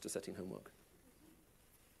forgive me, I'm used to setting homework.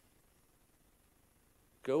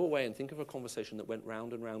 Go away and think of a conversation that went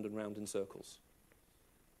round and round and round in circles.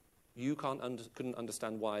 You couldn't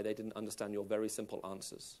understand why they didn't understand your very simple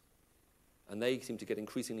answers. And they seem to get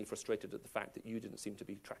increasingly frustrated at the fact that you didn't seem to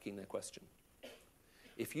be tracking their question.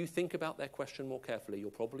 If you think about their question more carefully,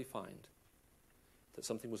 you'll probably find that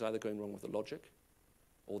something was either going wrong with the logic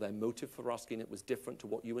or their motive for asking it was different to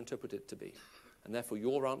what you interpreted it to be. And therefore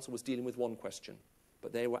your answer was dealing with one question,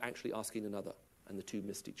 but they were actually asking another, and the two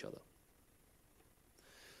missed each other.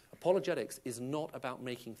 Apologetics is not about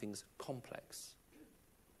making things complex.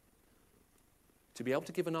 To be able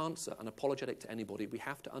to give an answer, an apologetic to anybody, we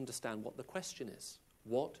have to understand what the question is.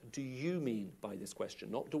 What do you mean by this question?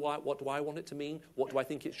 Not what do I want it to mean? What do I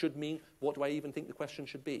think it should mean? What do I even think the question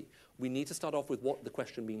should be? We need to start off with what the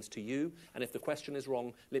question means to you. And if the question is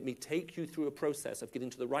wrong, let me take you through a process of getting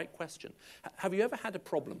to the right question. Have you ever had a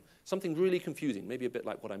problem, something really confusing, maybe a bit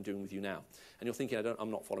like what I'm doing with you now, and you're thinking, I'm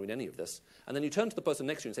not following any of this. And then you turn to the person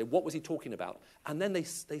next to you and say, what was he talking about? And then they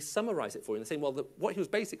summarize it for you and they say, well, what he was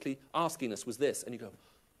basically asking us was this. And you go,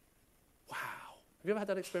 wow. Have you ever had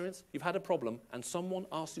that experience? You've had a problem, and someone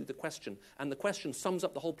asks you the question, and the question sums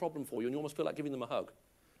up the whole problem for you, and you almost feel like giving them a Hug.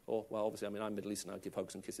 Or, well, obviously, I'm Middle Eastern, I give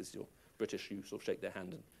hugs and kisses. You're British, you sort of shake their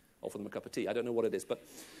hand and offer them a cup of tea. I don't know what it is, but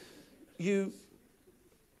you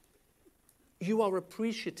are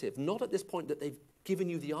appreciative, not at this point that they've given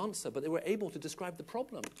you the answer, but they were able to describe the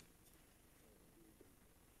problem.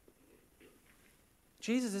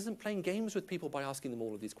 Jesus isn't playing games with people by asking them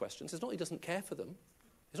all of these questions. It's not he doesn't care for them.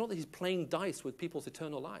 It's not that he's playing dice with people's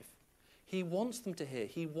eternal life. He wants them to hear.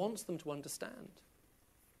 He wants them to understand.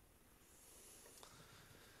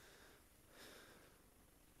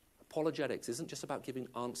 Apologetics isn't just about giving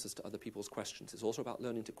answers to other people's questions. It's also about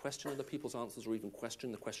learning to question other people's answers or even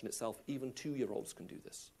question the question itself. Even 2-year-olds can do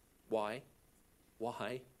this. Why?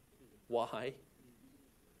 Why? Why?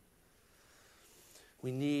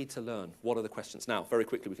 We need to learn what are the questions. Now, very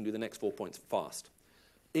quickly, we can do the next 4 points fast.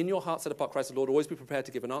 In your heart set apart Christ the Lord, always be prepared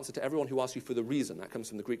to give an answer to everyone who asks you for the reason. That comes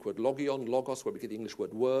from the Greek word logion, logos, where we get the English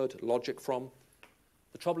word word, logic from.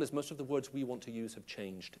 The trouble is most of the words we want to use have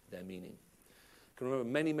changed their meaning. I can remember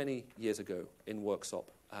many, many years ago in Worksop,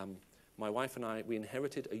 my wife and I, we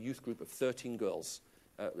inherited a youth group of 13 girls.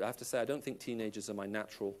 I have to say, I don't think teenagers are my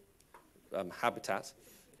natural habitat.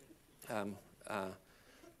 And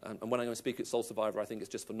when I go and speak at Soul Survivor, I think it's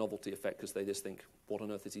just for novelty effect because they just think, what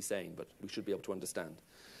on earth is he saying? But we should be able to understand.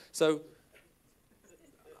 So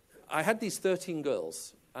I had these 13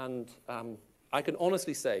 girls, and I can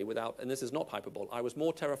honestly say, without, and this is not hyperbole, I was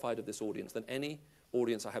more terrified of this audience than any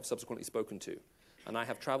audience I have subsequently spoken to. And I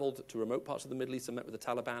have traveled to remote parts of the Middle East and met with the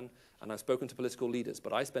Taliban, and I've spoken to political leaders.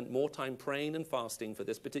 But I spent more time praying and fasting for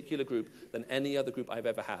this particular group than any other group I've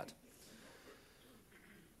ever had.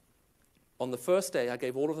 On the first day, I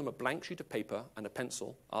gave all of them a blank sheet of paper and a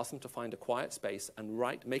pencil, asked them to find a quiet space and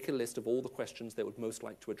make a list of all the questions they would most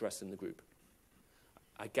like to address in the group.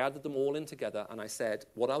 I gathered them all in together, and I said,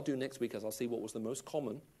 what I'll do next week is I'll see what was the most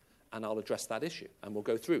common, and I'll address that issue, and we'll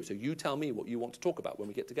go through. So you tell me what you want to talk about when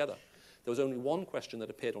we get together. There was only one question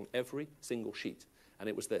that appeared on every single sheet, and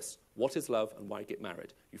it was this: what is love and why get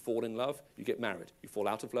married? You fall in love, you get married. You fall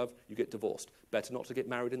out of love, you get divorced. Better not to get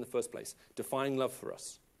married in the first place. Define love for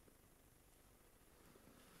us.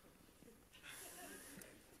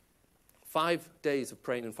 5 days of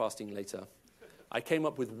praying and fasting later, I came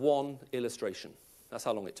up with one illustration. That's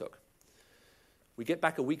how long it took. We get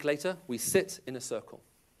back a week later, we sit in a circle.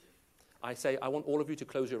 I say, I want all of you to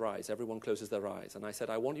close your eyes. Everyone closes their eyes. And I said,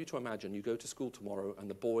 I want you to imagine you go to school tomorrow and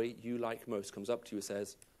the boy you like most comes up to you and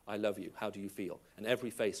says, I love you. How do you feel? And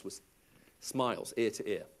every face was smiles, ear to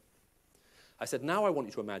ear. I said, now I want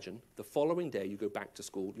you to imagine the following day you go back to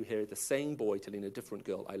school, you hear the same boy telling a different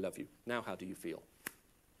girl, I love you. Now how do you feel?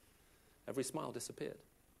 Every smile disappeared.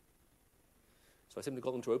 So I simply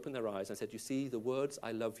got them to open their eyes and I said, you see, the words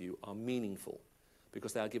I love you are meaningful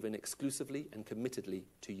because they are given exclusively and committedly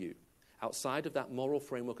to you. Outside of that moral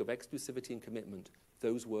framework of exclusivity and commitment,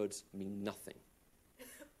 those words mean nothing.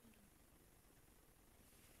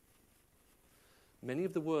 Many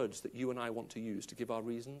of the words that you and I want to use to give our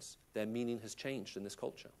reasons, their meaning has changed in this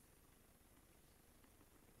culture.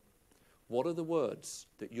 What are the words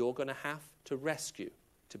that you're going to have to rescue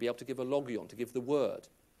to be able to give a logion, to give the word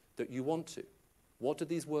that you want to? What do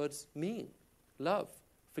these words mean? Love,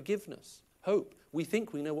 forgiveness, hope. We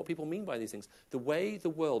think we know what people mean by these things. The way the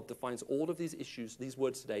world defines all of these issues, these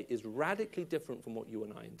words today, is radically different from what you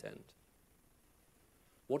and I intend.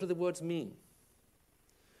 What do the words mean?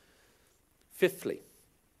 Fifthly,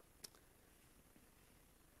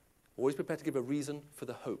 always prepare to give a reason for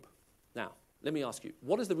the hope. Now, let me ask you,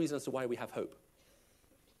 what is the reason as to why we have hope?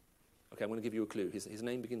 Okay, I'm going to give you a clue. His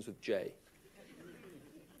name begins with J.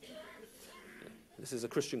 This is a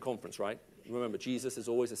Christian conference, right? Remember, Jesus is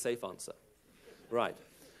always a safe answer. Right.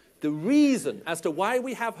 The reason as to why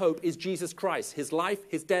we have hope is Jesus Christ, his life,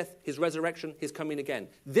 his death, his resurrection, his coming again.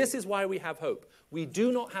 This is why we have hope. We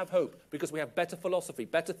do not have hope because we have better philosophy,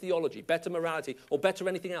 better theology, better morality, or better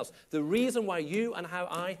anything else. The reason why you and how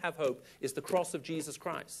I have hope is the cross of Jesus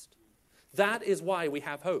Christ. That is why we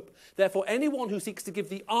have hope. Therefore, anyone who seeks to give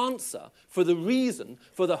the answer for the reason,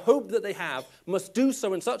 for the hope that they have, must do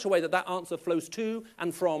so in such a way that that answer flows to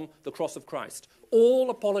and from the cross of Christ. All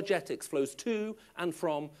apologetics flows to and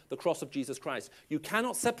from the cross of Jesus Christ. You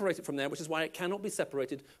cannot separate it from there, which is why it cannot be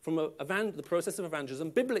separated from the process of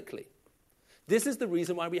evangelism biblically. This is the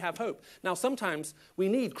reason why we have hope. Now, sometimes we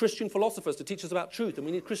need Christian philosophers to teach us about truth, and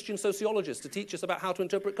we need Christian sociologists to teach us about how to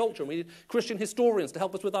interpret culture, and we need Christian historians to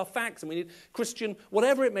help us with our facts, and we need Christian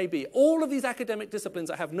whatever it may be. All of these academic disciplines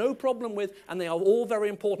I have no problem with, and they are all very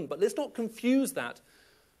important, but let's not confuse that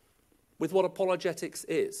with what apologetics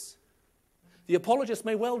is. The apologists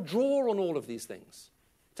may well draw on all of these things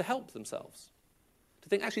to help themselves, to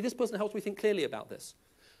think, actually, this person helps me think clearly about this.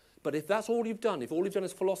 But if that's all you've done, if all you've done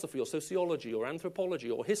is philosophy or sociology or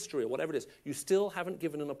anthropology or history or whatever it is, you still haven't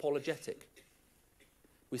given an apologetic.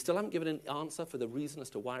 We still haven't given an answer for the reason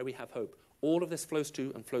as to why we have hope. All of this flows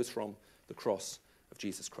to and flows from the cross of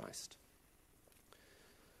Jesus Christ.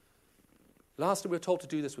 Lastly, we're told to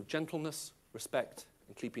do this with gentleness, respect,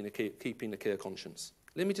 and keeping a clear conscience.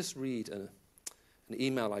 Let me just read an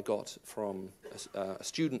email I got from a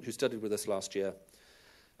student who studied with us last year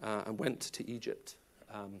and went to Egypt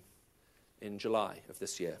in July of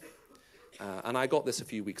this year. And I got this a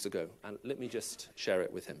few weeks ago, and let me just share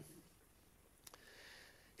it with him.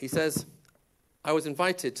 He says, I was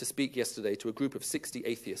invited to speak yesterday to a group of 60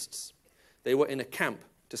 atheists. They were in a camp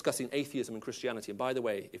discussing atheism and Christianity. And by the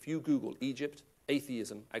way, if you Google Egypt,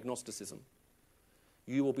 atheism, agnosticism,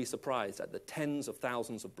 you will be surprised at the tens of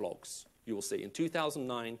thousands of blogs you will see. In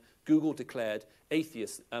 2009, Google declared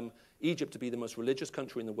Egypt to be the most religious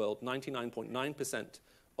country in the world. 99.9%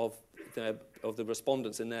 of the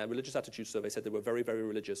respondents in their religious attitude survey said they were very, very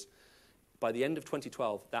religious. By the end of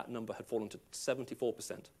 2012, that number had fallen to 74%,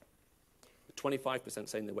 with 25%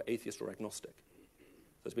 saying they were atheist or agnostic.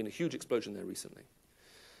 There's been a huge explosion there recently.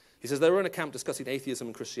 He says, they were in a camp discussing atheism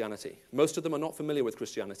and Christianity. Most of them are not familiar with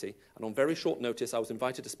Christianity, and on very short notice, I was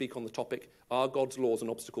invited to speak on the topic, Are God's laws an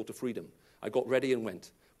obstacle to freedom? I got ready and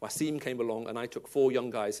went. Wasim came along, and I took 4 young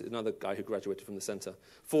guys, another guy who graduated from the center,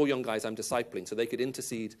 4 young guys I'm discipling so they could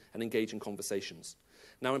intercede and engage in conversations.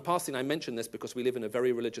 Now, in passing, I mention this because we live in a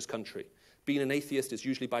very religious country. Being an atheist is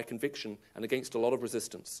usually by conviction and against a lot of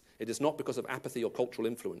resistance. It is not because of apathy or cultural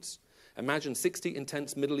influence. Imagine 60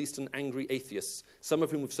 intense Middle Eastern angry atheists, some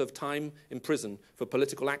of whom have served time in prison for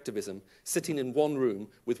political activism, sitting in one room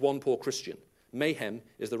with one poor Christian. Mayhem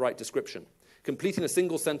is the right description. Completing a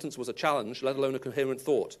single sentence was a challenge, let alone a coherent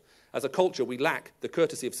thought. As a culture, we lack the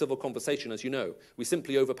courtesy of civil conversation, as you know. We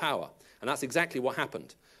simply overpower. And that's exactly what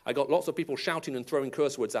happened. I got lots of people shouting and throwing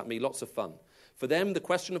curse words at me, lots of fun. For them, the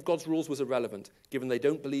question of God's rules was irrelevant, given they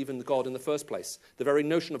don't believe in God in the first place. The very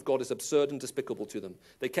notion of God is absurd and despicable to them.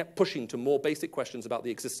 They kept pushing to more basic questions about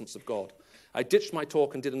the existence of God. I ditched my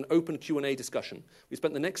talk and did an open Q&A discussion. We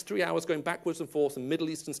spent the next 3 hours going backwards and forth in Middle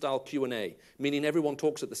Eastern-style Q&A, meaning everyone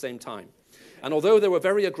talks at the same time. And although they were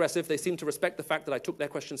very aggressive, they seemed to respect the fact that I took their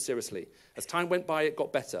questions seriously. As time went by, it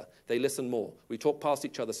got better. They listened more. We talked past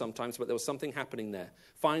each other sometimes, but there was something happening there.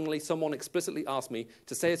 Finally, someone explicitly asked me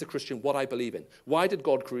to say as a Christian what I believe in. Why did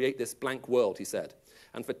God create this blank world, he said.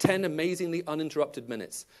 And for 10 amazingly uninterrupted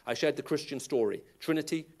minutes, I shared the Christian story: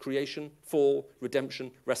 Trinity, creation, fall,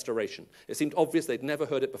 redemption, restoration. It seemed obvious they'd never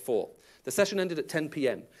heard it before. The session ended at 10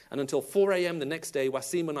 p.m., and until 4 a.m. the next day,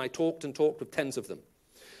 Wasim and I talked and talked with tens of them.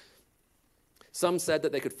 Some said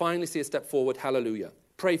that they could finally see a step forward. Hallelujah.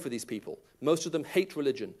 Pray for these people. Most of them hate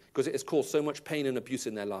religion because it has caused so much pain and abuse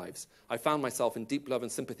in their lives. I found myself in deep love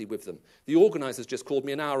and sympathy with them. The organizers just called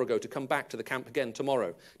me an hour ago to come back to the camp again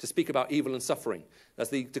tomorrow to speak about evil and suffering, as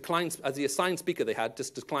the assigned speaker they had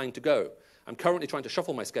just declined to go. I'm currently trying to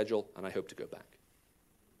shuffle my schedule, and I hope to go back.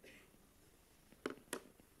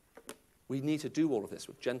 We need to do all of this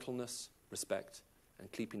with gentleness, respect,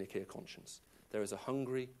 and keeping a clear conscience. There is a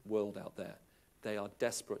hungry world out there. They are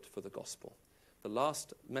desperate for the gospel. The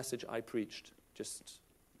last message I preached just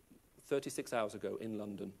 36 hours ago in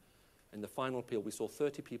London, in the final appeal, we saw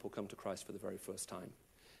 30 people come to Christ for the very first time.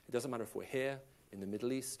 It doesn't matter if we're here, in the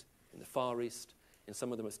Middle East, in the Far East, in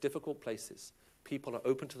some of the most difficult places. People are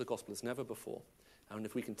open to the gospel as never before. And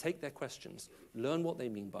if we can take their questions, learn what they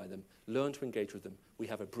mean by them, learn to engage with them, we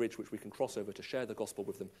have a bridge which we can cross over to share the gospel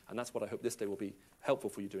with them. And that's what I hope this day will be helpful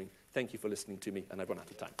for you doing. Thank you for listening to me, and I've run out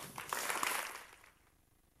of time.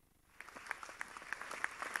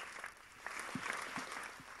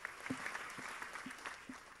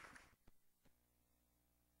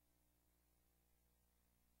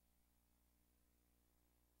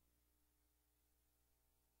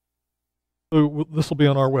 So this will be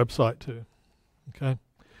on our website too. Okay.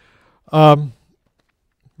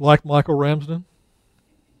 Like Michael Ramsden,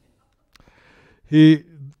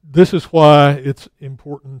 this is why it's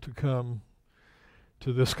important to come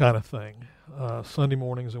to this kind of thing, Sunday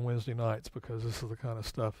mornings and Wednesday nights, because this is the kind of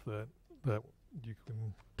stuff that you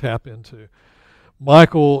can tap into.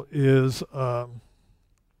 Michael is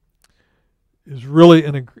really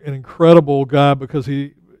an incredible guy because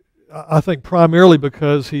I think primarily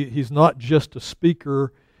because he's not just a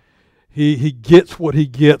speaker. He gets what he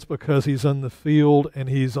gets because he's in the field and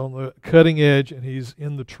he's on the cutting edge and he's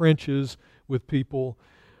in the trenches with people.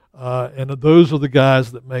 And those are the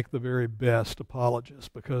guys that make the very best apologists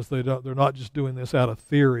because they're not just doing this out of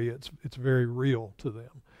theory. It's very real to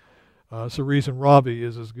them. It's the reason Robbie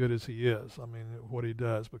is as good as he is. I mean, what he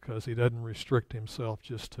does, because he doesn't restrict himself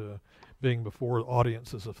just to being before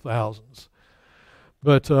audiences of thousands.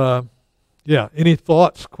 But yeah, any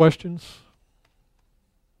thoughts, questions?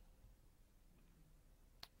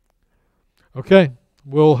 Okay,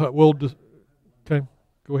 okay,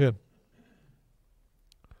 go ahead.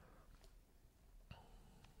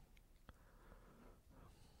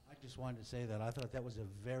 I just wanted to say that I thought that was a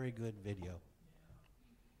very good video.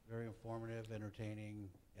 Very informative, entertaining,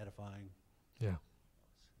 edifying. Yeah.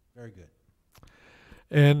 Very good.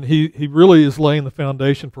 And he really is laying the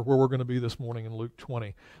foundation for where we're going to be this morning in Luke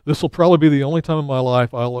 20. This will probably be the only time in my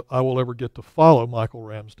life I will ever get to follow Michael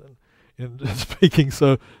Ramsden in speaking,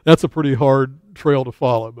 so that's a pretty hard trail to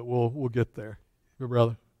follow, but we'll get there. Your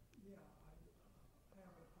brother? Yeah, I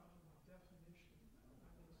have a problem with definition.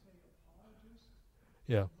 I'm going to say apologist.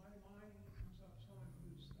 Yeah. In my mind comes up someone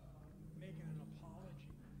who's making an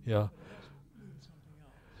apology. Yeah. Something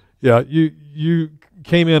else. Yeah, you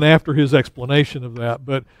came in after his explanation of that,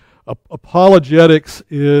 but apologetics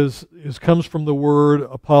comes from the word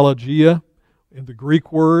apologia, in the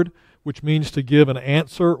Greek word, which means to give an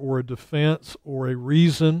answer or a defense or a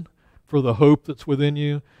reason for the hope that's within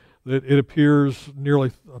you. That it appears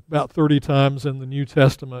nearly about 30 times in the New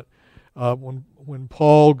Testament. When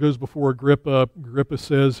Paul goes before Agrippa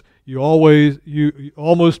says, "You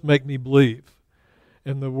almost make me believe."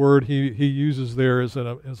 And the word he uses there is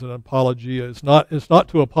an apologia. It's not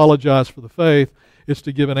to apologize for the faith. It's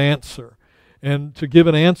to give an answer. And to give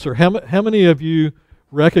an answer, how many of you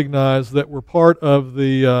recognize that we're part of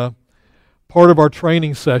our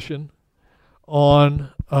training session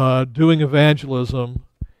on doing evangelism?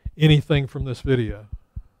 Anything from this video?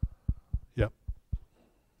 Yep.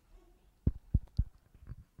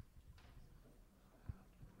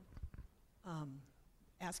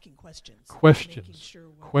 Asking questions. Questions. Making sure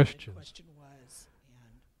what Questions. the question was.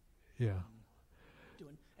 And Yeah.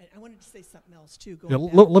 and I wanted to say something else too. Yeah, Going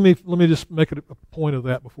back. let me just make it a point of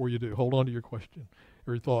that before you do. Hold on to your question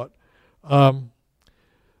or your thought.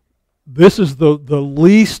 This is the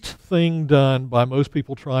least thing done by most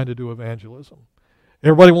people trying to do evangelism.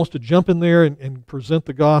 Everybody wants to jump in there and present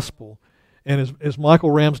the gospel. And as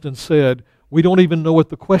Michael Ramsden said, we don't even know what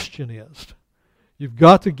the question is. You've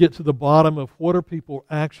got to get to the bottom of what are people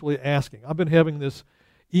actually asking. I've been having this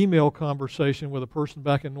email conversation with a person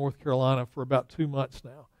back in North Carolina for about 2 months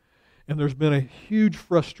now. And there's been a huge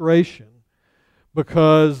frustration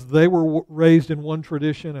because they were raised in one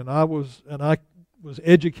tradition and I was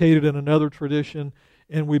educated in another tradition,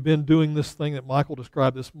 and we've been doing this thing that Michael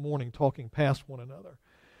described this morning, talking past one another.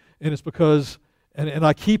 And it's because, and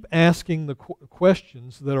I keep asking the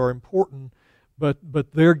questions that are important,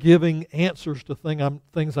 but they're giving answers to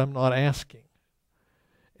things I'm not asking.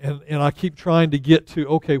 And I keep trying to get to,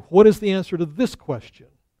 okay, what is the answer to this question?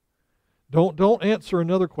 Don't answer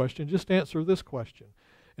another question, just answer this question.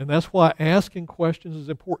 And that's why asking questions is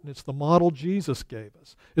important. It's the model Jesus gave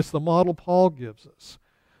us. It's the model Paul gives us.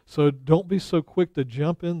 So don't be so quick to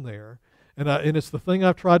jump in there. And it's the thing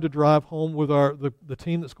I've tried to drive home with the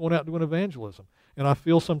team that's going out doing evangelism. And I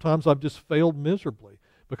feel sometimes I've just failed miserably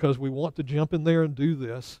because we want to jump in there and do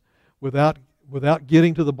this without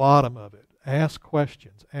getting to the bottom of it. Ask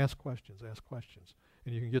questions, ask questions, ask questions.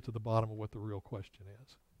 And you can get to the bottom of what the real question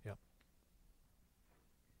is. Yeah.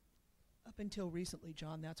 Up until recently,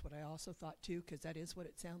 John, that's what I also thought too, because that is what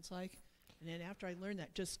it sounds like. And then after I learned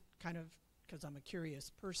that, just kind of because I'm a curious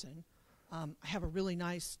person, I have a really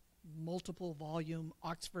nice multiple volume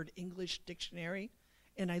Oxford English dictionary.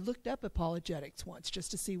 And I looked up apologetics once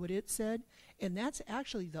just to see what it said. And that's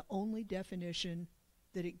actually the only definition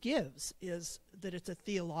that it gives, is that it's a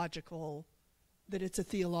theological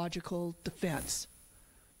defense.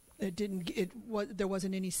 There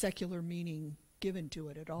wasn't any secular meaning given to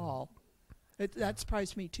it at all. That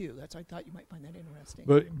surprised me too. I thought you might find that interesting.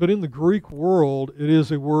 But in the Greek world, it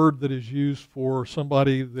is a word that is used for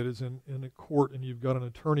somebody that is in a court and you've got an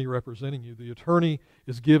attorney representing you. The attorney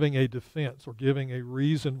is giving a defense or giving a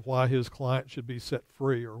reason why his client should be set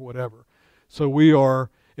free or whatever. So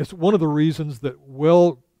it's one of the reasons that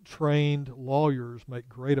well-trained lawyers make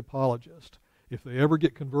great apologists. If they ever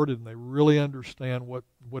get converted and they really understand what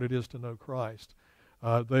it is to know Christ,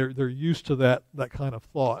 they're used to that kind of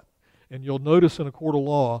thought. And you'll notice in a court of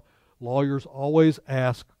law, lawyers always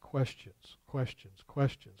ask questions,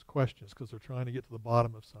 because they're trying to get to the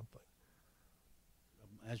bottom of something.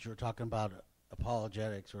 As you were talking about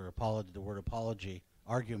apologetics or the word apology,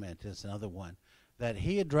 argument is another one that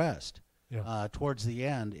he addressed towards the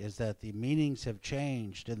end, is that the meanings have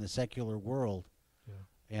changed in the secular world,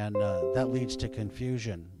 and that leads to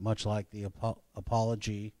confusion, much like the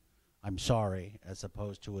apology, I'm sorry, as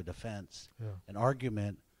opposed to a defense. An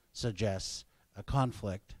argument suggests a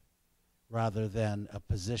conflict rather than a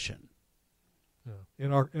position.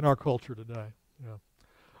 In our culture today. Yeah.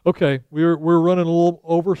 Okay, we're running a little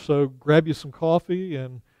over, so grab you some coffee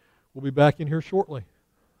and we'll be back in here shortly.